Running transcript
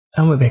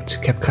And we're back to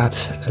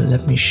CapCut.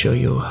 Let me show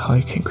you how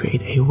you can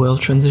create a whirl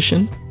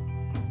transition.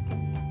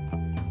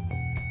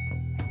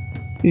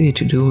 Easy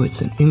to do, it's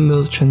an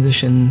in-whirl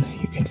transition.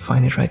 You can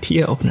find it right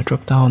here. Open a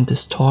drop down,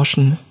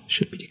 distortion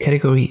should be the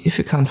category. If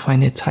you can't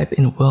find it, type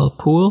in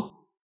whirlpool.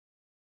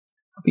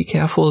 Be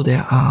careful,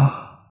 there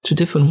are two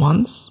different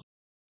ones.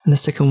 And the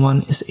second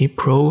one is a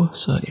pro,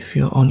 so if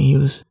you only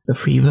use the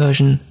free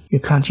version, you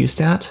can't use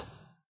that.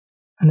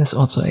 And there's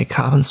also a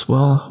carbon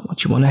swirl.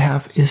 What you want to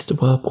have is the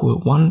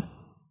whirlpool 1.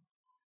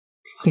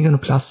 Click on the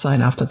plus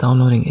sign after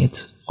downloading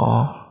it,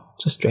 or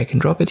just drag and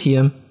drop it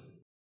here.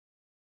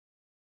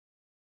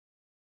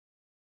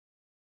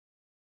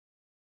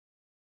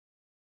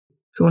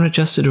 If you want to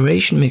adjust the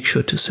duration, make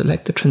sure to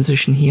select the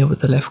transition here with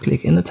the left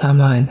click in the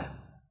timeline,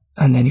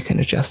 and then you can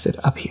adjust it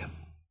up here.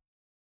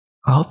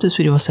 I hope this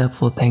video was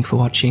helpful, thanks for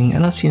watching,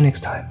 and I'll see you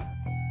next time.